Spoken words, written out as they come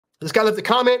This guy left a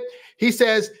comment. He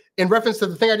says, in reference to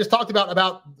the thing I just talked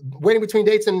about waiting between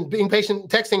dates and being patient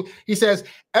texting, he says,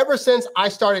 ever since I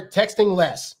started texting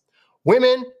less,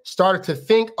 women started to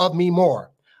think of me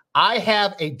more. I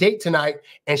have a date tonight,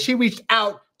 and she reached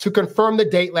out to confirm the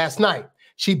date last night.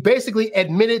 She basically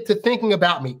admitted to thinking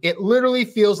about me. It literally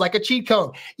feels like a cheat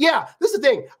code. Yeah, this is the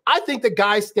thing. I think that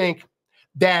guys think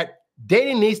that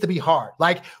dating needs to be hard.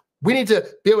 Like, we need to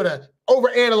be able to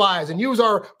overanalyze and use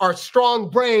our strong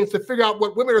brains to figure out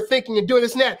what women are thinking and doing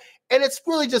this and that. And it's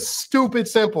really just stupid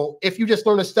simple if you just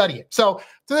learn to study it. So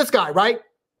to this guy, right?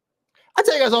 I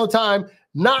tell you guys all the time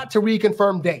not to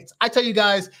reconfirm dates. I tell you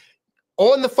guys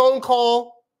on the phone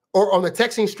call or on the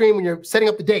texting stream when you're setting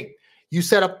up the date, you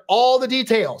set up all the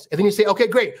details and then you say, okay,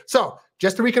 great. So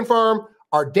just to reconfirm,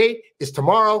 our date is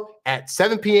tomorrow at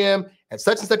 7 p.m. at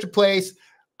such and such a place.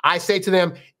 I say to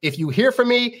them, if you hear from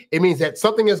me, it means that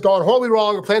something has gone horribly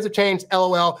wrong or plans have changed,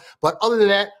 LOL. But other than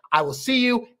that, I will see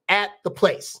you at the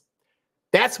place.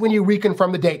 That's when you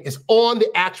reconfirm the date. It's on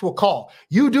the actual call.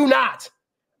 You do not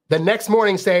the next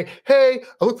morning say, hey,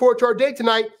 I look forward to our date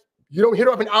tonight. You don't hit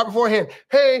her up an hour beforehand.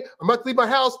 Hey, I'm about to leave my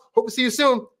house. Hope to see you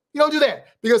soon. You don't do that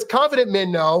because confident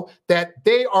men know that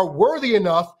they are worthy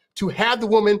enough to have the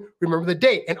woman remember the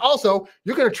date. And also,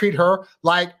 you're going to treat her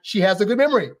like she has a good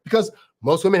memory because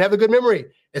most women have a good memory,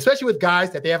 especially with guys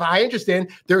that they have a high interest in.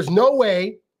 There's no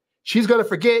way she's going to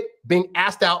forget being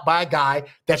asked out by a guy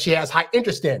that she has high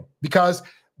interest in because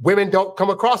women don't come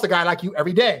across a guy like you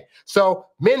every day. So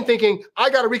men thinking, I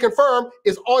got to reconfirm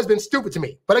has always been stupid to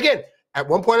me. But again, at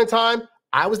one point in time,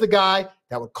 I was the guy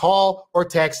that would call or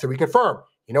text to reconfirm.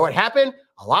 You know what happened?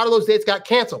 A lot of those dates got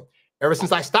canceled. Ever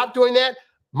since I stopped doing that,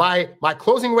 my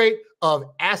closing rate of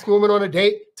asking women on a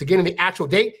date to get in the actual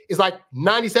date is like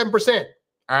 97%.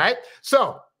 All right.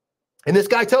 So, and this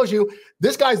guy tells you,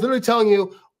 this guy's literally telling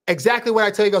you exactly what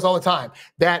I tell you guys all the time,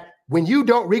 that when you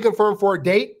don't reconfirm for a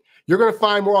date, you're going to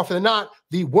find more often than not,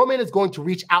 the woman is going to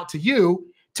reach out to you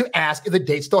to ask if the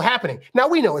date's still happening. Now,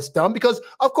 we know it's dumb because,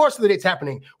 of course, the date's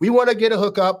happening. We want to get a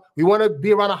hookup. We want to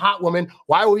be around a hot woman.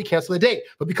 Why would we cancel the date?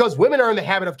 But because women are in the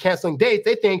habit of canceling dates,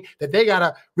 they think that they got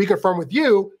to reconfirm with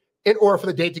you in order for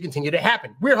the date to continue to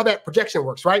happen. Weird how that projection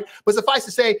works, right? But suffice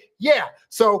to say, yeah.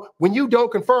 So when you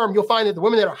don't confirm, you'll find that the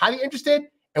women that are highly interested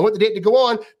and want the date to go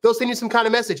on, they'll send you some kind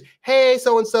of message. Hey,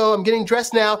 so-and-so, I'm getting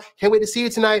dressed now. Can't wait to see you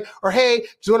tonight. Or, hey,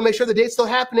 just want to make sure the date's still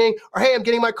happening. Or, hey, I'm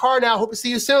getting my car now. Hope to see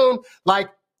you soon. Like,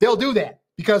 they'll do that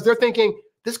because they're thinking,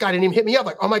 this guy didn't even hit me up.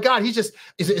 Like, oh my God, is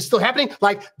it still happening?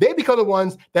 Like, they become the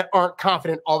ones that aren't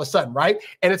confident all of a sudden, right?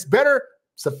 And it's better,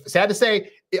 so sad to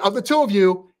say, of the two of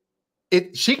you,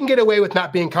 she can get away with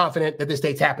not being confident that this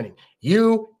date's happening.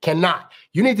 You cannot.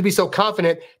 You need to be so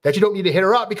confident that you don't need to hit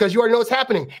her up because you already know what's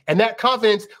happening. And that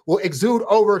confidence will exude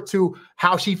over to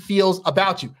how she feels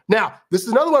about you. Now, this is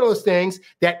another one of those things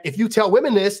that if you tell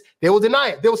women this, they will deny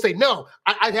it. They will say, no,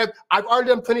 I've already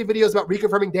done plenty of videos about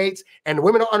reconfirming dates and the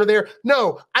women are under there.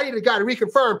 No, I need a guy to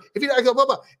reconfirm. If you don't go, blah,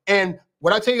 blah. And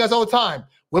what I tell you guys all the time,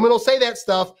 women will say that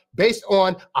stuff based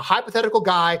on a hypothetical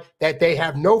guy that they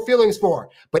have no feelings for.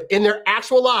 But in their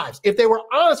actual lives, if they were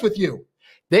honest with you,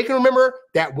 they can remember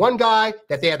that one guy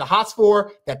that they had the hots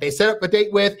for, that they set up a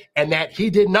date with, and that he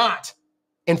did not,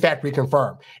 in fact,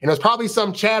 reconfirm. And it was probably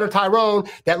some Chad or Tyrone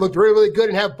that looked really, really good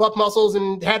and had buff muscles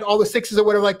and had all the sixes or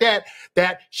whatever like that,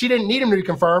 that she didn't need him to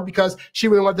reconfirm because she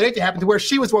really wanted the date to happen to where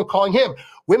she was the one calling him.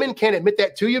 Women can't admit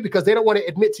that to you because they don't want to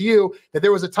admit to you that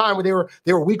there was a time where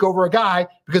they were weak over a guy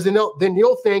because then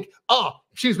you'll think, oh,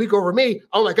 if she's weak over me,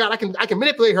 oh my God, I can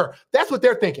manipulate her. That's what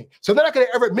they're thinking. So they're not going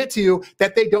to ever admit to you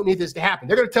that they don't need this to happen.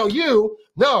 They're going to tell you,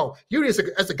 no, you as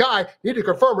a guy need to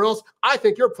confirm or else I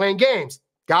think you're playing games.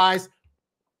 Guys,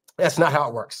 that's not how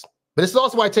it works. But this is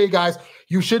also why I tell you guys,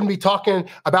 you shouldn't be talking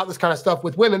about this kind of stuff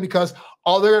with women because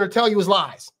all they're going to tell you is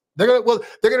lies. They're going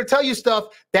to tell you stuff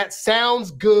that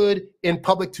sounds good in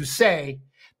public to say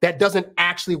that doesn't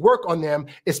actually work on them,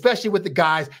 especially with the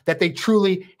guys that they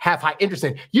truly have high interest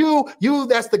in. You,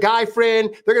 that's the guy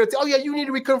friend. They're going to say, oh yeah, you need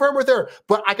to reconfirm with her.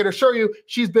 But I can assure you,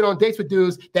 she's been on dates with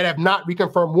dudes that have not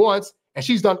reconfirmed once, and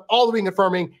she's done all the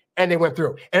reconfirming, and they went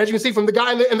through. And as you can see from the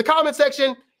guy in the comment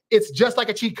section, it's just like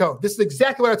a cheat code. This is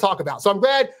exactly what I talk about. So I'm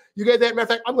glad you gave that. Matter of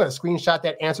fact, I'm going to screenshot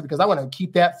that answer because I want to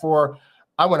keep that for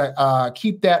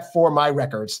my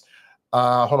records.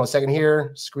 Hold on a second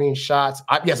here. Screenshots.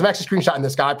 Yes, I'm actually screenshotting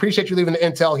this guy. I appreciate you leaving the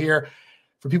intel here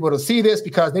for people to see this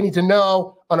because they need to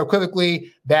know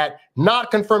unequivocally that not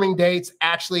confirming dates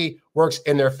actually works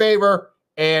in their favor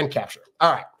and capture.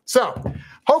 All right. So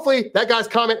hopefully that guy's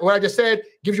comment, what I just said,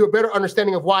 gives you a better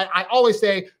understanding of why I always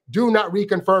say, do not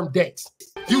reconfirm dates.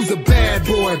 You's a bad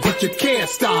boy, but you can't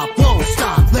stop, won't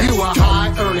stop. You a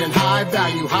high earning, high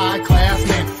value, high class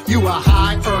man. You a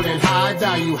high earning, high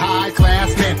value, high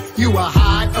class man. You a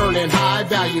high earning, high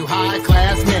value, high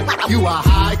class man. You a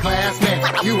high class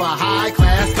man. You a high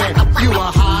class man. You a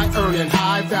high earning,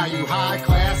 high value, high